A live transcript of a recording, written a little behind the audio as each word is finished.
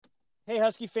Hey,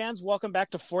 Husky fans, welcome back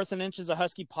to Fourth and Inches, a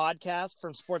Husky podcast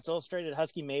from Sports Illustrated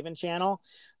Husky Maven channel.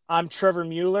 I'm Trevor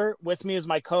Mueller. With me is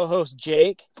my co-host,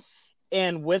 Jake.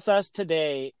 And with us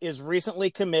today is recently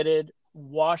committed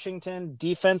Washington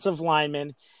defensive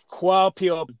lineman, Kua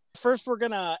Pio. First, we're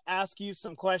going to ask you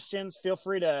some questions. Feel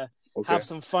free to have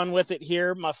some fun with it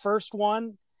here. My first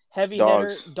one, heavy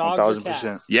hitter, dogs or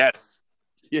cats? Yes.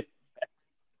 Yeah.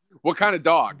 What kind of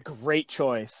dog? Great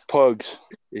choice. Pugs.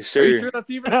 Yes, sir. Are you sure that's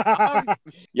even a dog?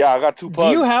 Yeah, I got 2 pugs.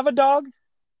 Do you have a dog?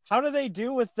 How do they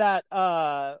do with that?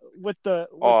 With the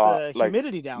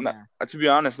humidity down there? To be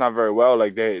honest, not very well.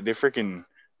 Like they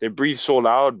breathe so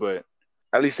loud, but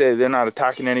at least they're not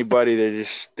attacking anybody.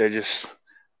 They're just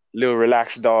little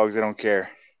relaxed dogs. They don't care.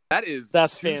 That's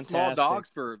two fantastic. Small dogs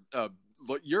for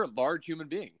you're a large human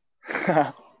being.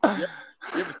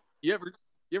 You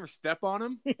ever step on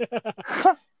them?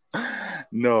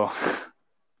 No.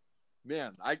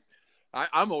 Man,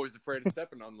 I'm always afraid of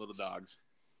stepping on little dogs.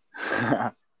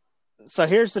 So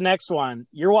here's the next one.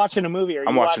 You're watching a movie. Are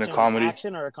you watching a comedy. An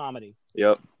action or a comedy?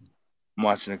 Yep. I'm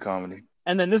watching a comedy.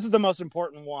 And then this is the most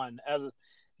important one. As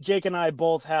Jake and I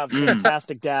both have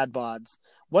fantastic dad bods.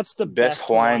 What's the best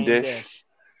Hawaiian dish?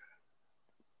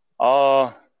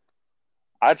 I'd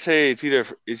say it's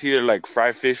either like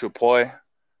fried fish with poi,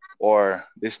 or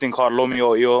this thing called lomi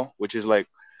o'io, which is like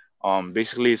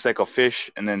basically it's like a fish,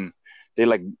 and then they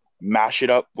like mash it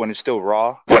up when it's still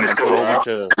raw, and put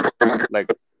a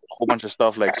whole bunch of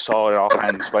stuff like salt and all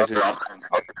kinds of spices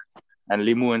and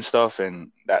limu and stuff,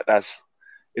 and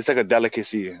it's like a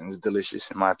delicacy, and it's delicious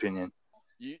in my opinion.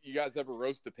 You guys ever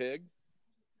roast a pig?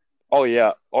 Oh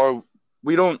yeah, or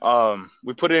we don't.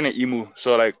 We put it in an imu,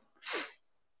 so like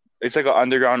it's like an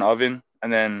underground oven,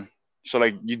 and then so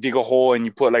like you dig a hole and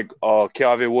you put like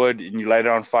keawe wood and you light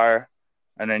it on fire,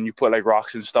 and then you put like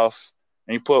rocks and stuff,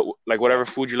 and you put like whatever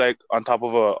food you like on top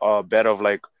of a bed of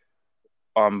like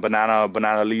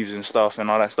banana leaves and stuff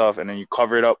and all that stuff, and then you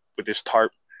cover it up with this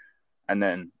tarp, and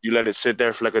then you let it sit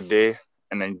there for like a day,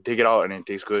 and then you take it out and it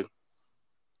tastes good.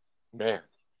 Man,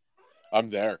 I'm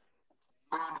there.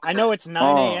 I know it's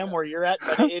 9 a.m. where you're at,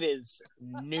 but it is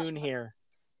noon here.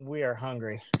 We are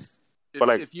hungry.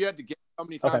 If you had to guess how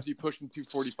many times you pushed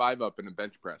 245 up in a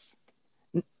bench press?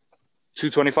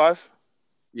 225?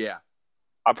 Yeah.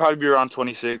 I'll probably be around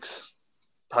 26,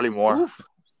 probably more.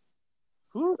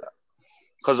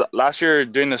 Because last year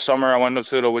during the summer, I went up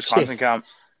to the Wisconsin camp,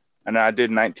 and I did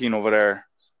 19 over there.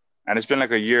 And it's been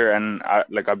like a year, and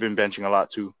I've been benching a lot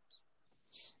too.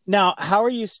 Now, how are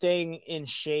you staying in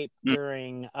shape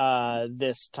during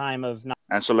this time of?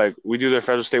 And so like we do the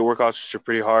Fresno State workouts, which are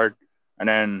pretty hard, and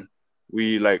then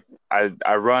we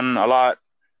I run a lot,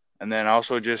 and then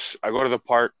also I go to the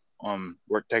park,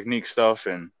 work technique stuff,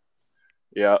 and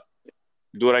yeah,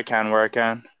 do what I can where I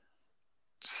can.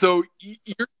 So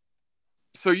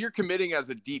you're committing as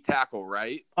a D tackle,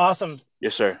 right? Awesome.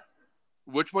 Yes, sir.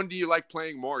 Which one do you like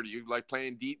playing more? Do you like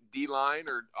playing D line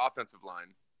or offensive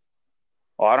line?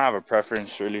 Oh, I don't have a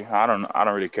preference really. I don't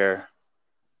really care.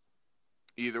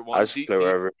 Either one. I just play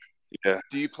wherever. Yeah.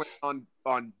 Do you plan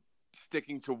on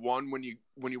sticking to one when you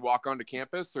walk onto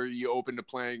campus, or are you open to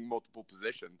playing multiple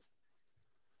positions?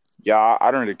 Yeah,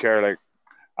 I don't really care. Like,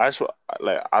 I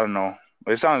don't know.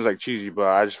 It sounds like cheesy, but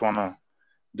I just want to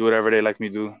do whatever they like me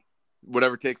do.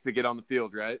 Whatever it takes to get on the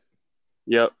field, right?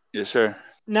 Yep. Yes, sir.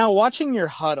 Now, watching your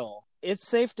huddle, it's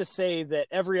safe to say that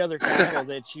every other tackle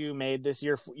that you made this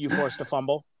year, you forced a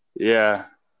fumble. Yeah.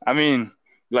 I mean,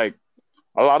 like,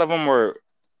 a lot of them were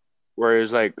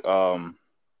like, a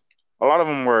lot of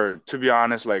them were, to be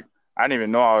honest, like, I didn't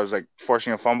even know I was, like,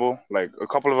 forcing a fumble. Like, a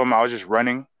couple of them, I was just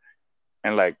running,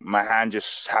 and, like, my hand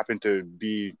just happened to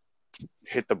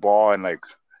hit the ball, and, like,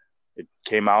 it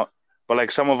came out. But, like,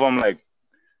 some of them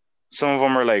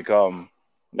are, like, I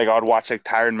would watch, like,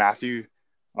 Tyrann Mathieu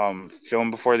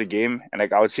film before the game, and,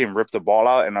 like, I would see him rip the ball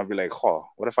out, and I'd be like, oh,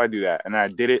 what if I do that? And I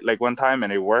did it, like, one time,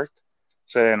 and it worked.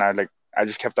 So then I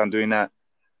just kept on doing that,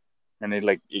 and it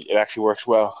actually works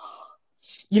well.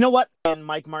 You know what? In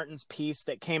Mike Martin's piece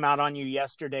that came out on you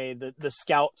yesterday, the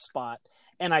scout spot,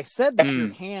 and I said that your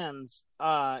hands,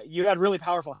 you had really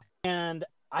powerful, and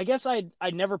I guess I'd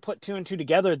never put two and two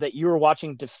together that you were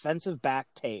watching defensive back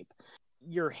tape.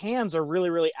 Your hands are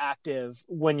really, really active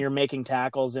when you're making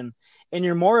tackles, and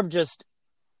you're more of just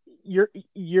your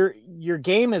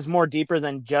game is more deeper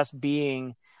than just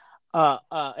being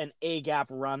an A gap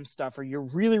run stuffer. You're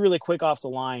really, really quick off the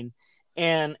line,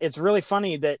 and it's really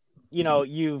funny that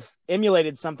you've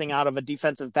emulated something out of a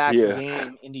defensive back's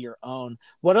game into your own.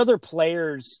 What other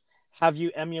players have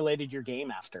you emulated your game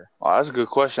after? Oh, that's a good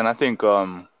question. I think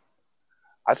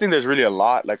I think there's really a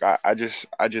lot. Like I just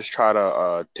try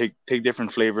to take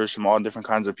different flavors from all different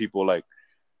kinds of people. Like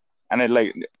and it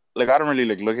like I don't really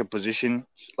like look at positions.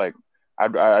 Like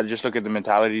I just look at the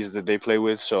mentalities that they play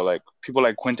with. So like people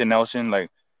like Quentin Nelson, like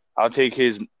I'll take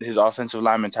his offensive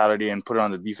line mentality and put it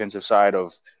on the defensive side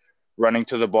of running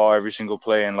to the ball every single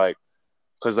play and like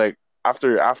because like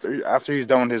after he's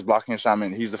done with his blocking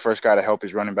assignment, he's the first guy to help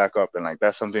his running back up and like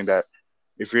that's something that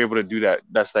if you're able to do that,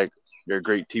 that's like you're a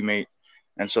great teammate.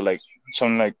 And so like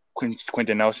someone like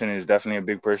Quentin Nelson is definitely a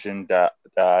big person that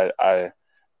I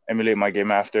emulate my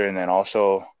game after. And then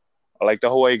also I like the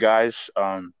Hawaii guys.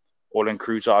 Olin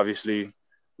Kreutz, obviously,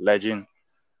 legend.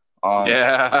 Oh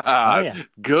Yeah, yeah.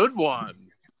 good one.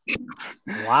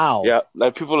 Wow. Yeah,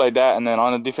 like people like that. And then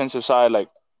on the defensive side, like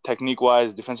technique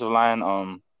wise, defensive line,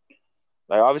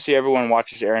 like obviously everyone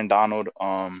watches Aaron Donald.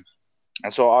 And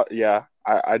so yeah,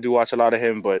 I do watch a lot of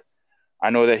him, but I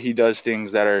know that he does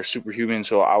things that are superhuman.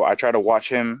 So I try to watch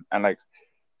him and like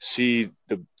see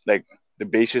the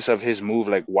basis of his move,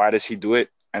 like why does he do it,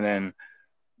 and then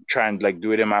try and like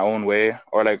do it in my own way.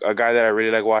 Or like a guy that I really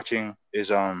like watching is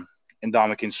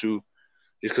Ndamukong Suh,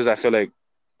 just because I feel like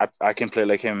I can play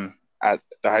like him at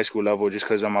the high school level, just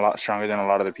because I'm a lot stronger than a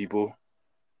lot of the people.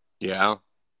 Yeah,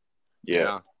 Yeah.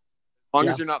 yeah. As long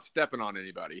Yeah. as you're not stepping on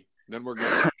anybody, then we're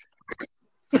good.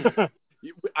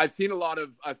 I've seen a lot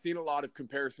of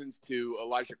comparisons to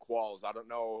Elijah Qualls. I don't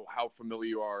know how familiar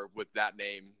you are with that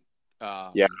name. Yeah,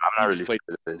 I'm He not just really played,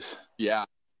 sure what it is. yeah,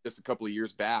 just a couple of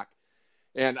years back,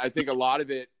 and I think a lot of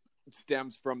it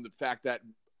stems from the fact that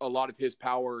a lot of his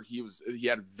power, he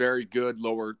had very good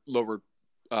lower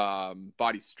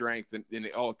body strength, and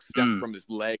it all stems from his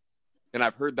leg. And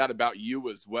I've heard that about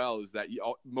you as well, is that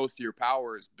most of your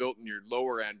power is built in your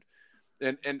lower end.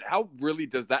 And how really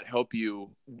does that help you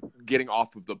getting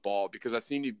off of the ball? Because I've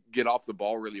seen you get off the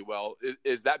ball really well.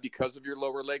 Is that because of your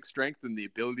lower leg strength and the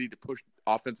ability to push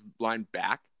offensive line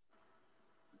back?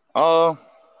 Uh,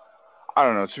 I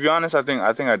don't know. To be honest, I think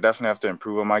I definitely have to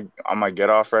improve on my get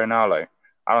off right now. Like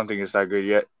I don't think it's that good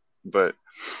yet, but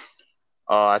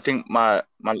I think my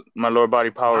lower body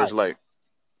power is Wow. like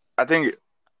I think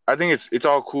it's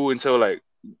all cool until like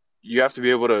you have to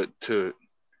be able to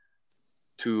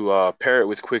pair it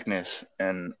with quickness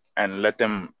and let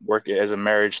them work it as a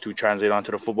marriage to translate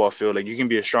onto the football field. Like you can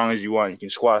be as strong as you want, you can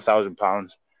squat 1,000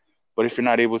 pounds, but if you're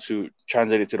not able to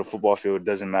translate it to the football field, it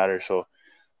doesn't matter. So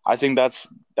I think that's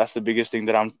the biggest thing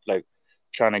that I'm like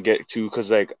trying to get to because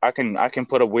like I can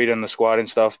put a weight on the squat and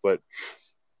stuff, but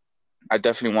I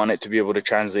definitely want it to be able to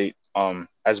translate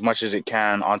as much as it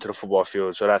can onto the football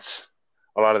field. So that's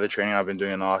a lot of the training I've been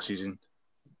doing in the off season.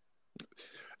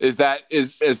 Is that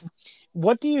is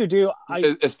What do you do?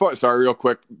 as far, sorry, real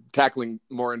quick, tackling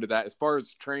more into that, as far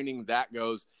as training that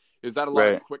goes, is that a lot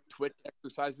of Right. quick twitch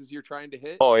exercises you're trying to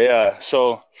hit? Oh yeah.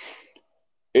 So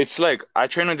it's like I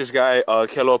train with this guy,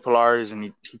 Kelo Polaris, and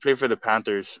he played for the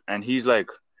Panthers, and he's like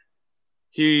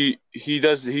he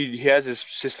has this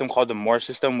system called the Moore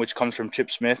system, which comes from Chip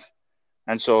Smith,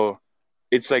 and so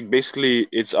it's like basically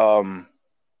it's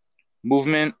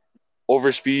movement,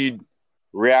 overspeed,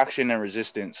 reaction, and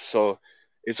resistance. So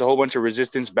it's a whole bunch of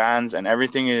resistance bands, and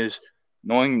everything is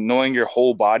knowing your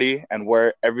whole body and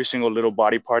where every single little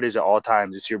body part is at all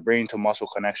times. It's your brain to muscle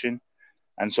connection,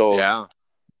 and so Yeah.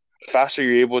 faster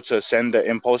you're able to send the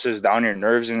impulses down your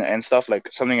nerves and stuff like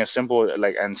something as simple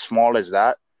like and small as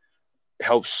that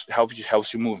helps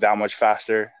you move that much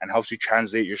faster and helps you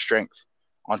translate your strength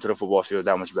onto the football field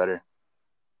that much better.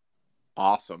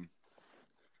 Awesome.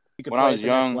 You could When I play was at the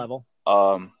next young, level.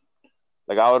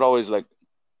 like I would always like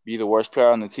be the worst player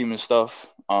on the team and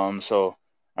stuff. So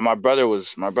and my brother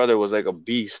was like a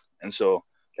beast, and so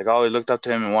like I always looked up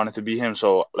to him and wanted to be him.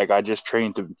 So like I just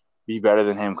trained to be better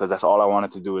than him because that's all I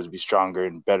wanted to do is be stronger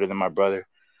and better than my brother.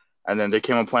 And then there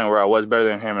came a point where I was better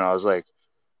than him, and I was like,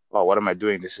 "Oh, what am I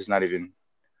doing? This is not even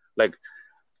like."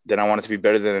 Then I wanted to be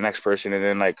better than the next person, and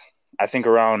then like I think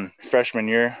around freshman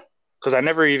year, because I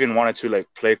never even wanted to like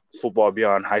play football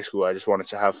beyond high school. I just wanted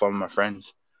to have fun with my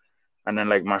friends. And then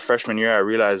like my freshman year, I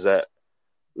realized that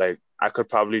like I could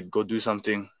probably go do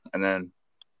something, and then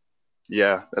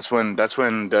yeah, that's when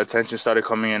the attention started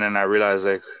coming in, and I realized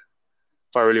like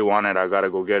if I really want it, I gotta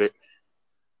go get it.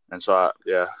 And so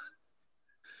yeah,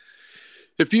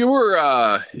 If you were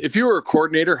a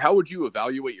coordinator, how would you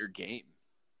evaluate your game?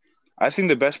 I think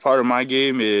the best part of my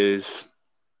game is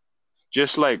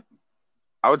just like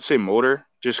I would say motor,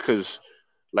 just because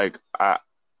like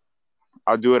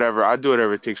I'll do whatever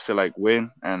it takes to like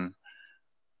win, and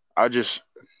I just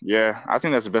yeah, I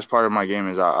think that's the best part of my game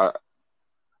is I'll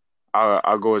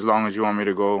go as long as you want me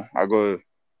to go. I'll go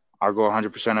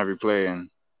 100% every play, and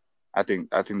I think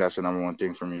that's the number one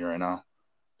thing for me right now.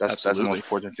 That's the most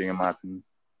important thing in my opinion.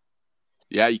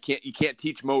 Yeah, you can't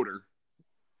teach motor.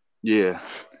 Yeah.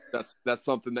 That's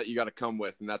something that you got to come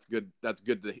with, and that's good. That's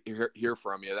good to hear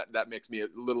from you. That makes me a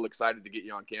little excited to get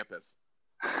you on campus.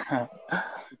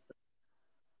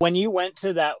 When you went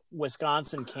to that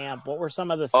Wisconsin camp, what were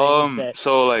some of the things that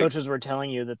coaches were telling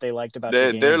you that they liked about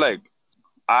your game? They're like,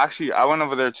 I went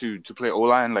over there to play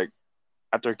O-line like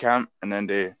at their camp, and then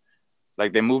they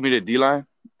moved me to D-line,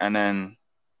 and then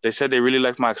they said they really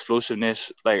liked my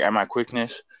explosiveness, like, and my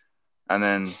quickness, and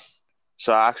then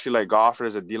so I actually like got offered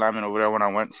as a D lineman over there when I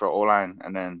went for O-line,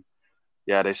 and then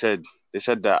yeah, they said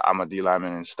that I'm a D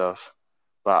lineman and stuff,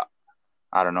 but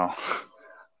I don't know.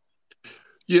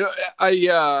 You know,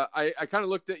 I kind of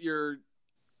looked at your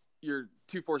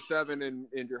 247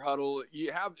 and your huddle.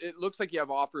 It looks like you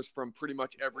have offers from pretty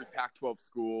much every Pac-12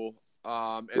 school,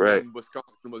 and right. Then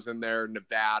Wisconsin was in there,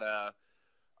 Nevada.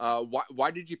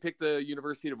 Why did you pick the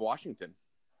University of Washington?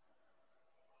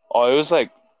 Oh, it was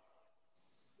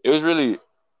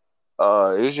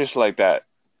just like that.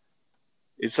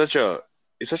 It's such a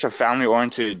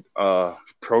family-oriented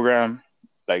program.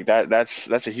 Like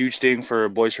that's a huge thing for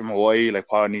boys from Hawaii, like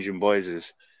Polynesian boys,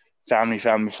 is family.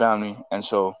 And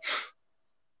so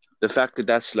the fact that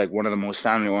that's like one of the most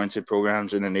family-oriented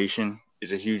programs in the nation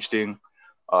is a huge thing.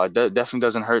 Definitely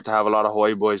doesn't hurt to have a lot of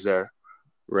Hawaii boys there.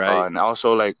 Right. And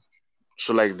also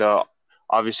the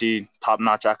obviously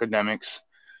top-notch academics,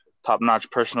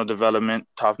 top-notch personal development,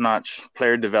 top-notch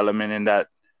player development, in that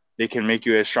they can make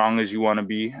you as strong as you want to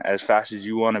be, as fast as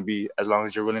you want to be, as long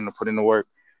as you're willing to put in the work.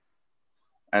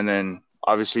 And then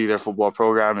obviously their football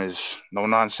program is no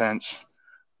nonsense.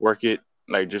 Work it,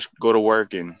 like just go to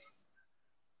work and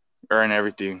earn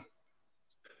everything.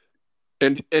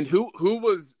 And who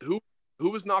was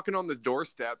knocking on the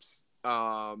doorsteps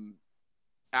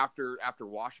after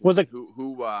Washington? Was it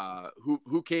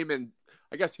who came in?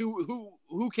 I guess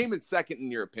who came in second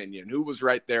in your opinion? Who was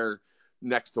right there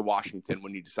next to Washington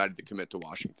when you decided to commit to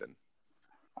Washington?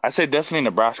 I'd say definitely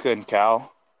Nebraska and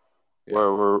Cal,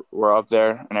 where we're up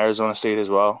there, and Arizona State as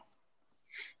well.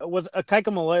 Was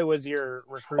Akaika Malloy was your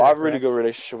recruiter? I have a really good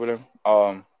relationship with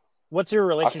him. What's your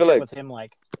relationship with him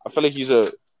like? I feel like he's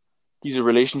a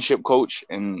relationship coach,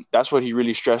 and that's what he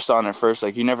really stressed on at first.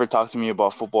 Like, he never talked to me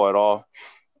about football at all.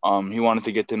 He wanted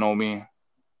to get to know me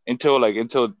until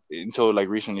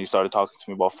recently he started talking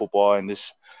to me about football and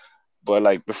this. But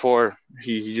like before,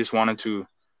 he just wanted to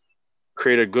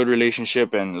create a good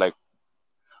relationship and like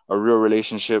a real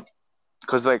relationship,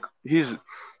 because like he's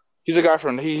a guy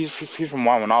from he's from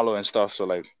Waimanalo and stuff. So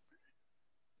like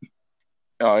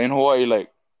in Hawaii,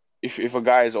 like if a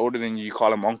guy is older than you, you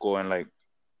call him uncle, and like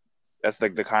that's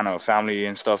like the kind of family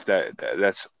and stuff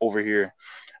that's over here.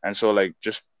 And so like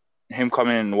just him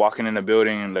coming and walking in the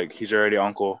building, and like he's already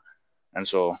uncle, and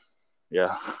so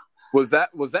yeah. Was that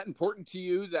important to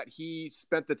you that he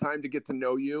spent the time to get to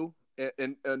know you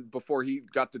and before he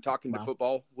got to talking to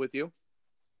football with you?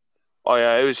 Oh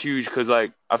yeah, it was huge, because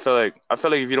like I feel like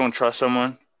if you don't trust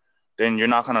someone, then you're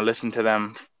not gonna listen to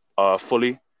them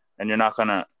fully, and you're not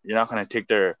gonna take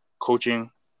their coaching,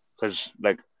 because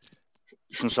like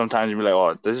sometimes you'll be like,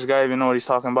 oh, does this guy even know what he's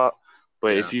talking about?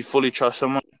 But if you fully trust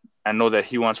someone and know that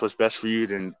he wants what's best for you,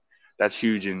 then that's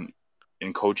huge in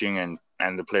coaching and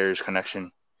the players'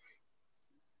 connection.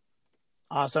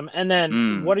 Awesome. And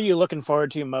then what are you looking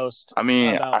forward to most? I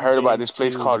mean, I heard about this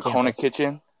place called Kona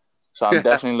Kitchen, so I'm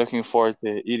definitely looking forward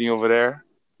to eating over there.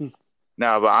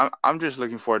 Now, but I'm just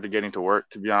looking forward to getting to work,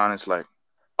 to be honest. Like,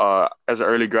 as an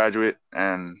early graduate,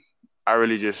 and I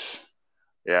really just,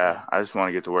 I just want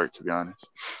to get to work, to be honest.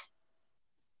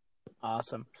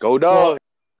 Awesome. Go Dogs! Well,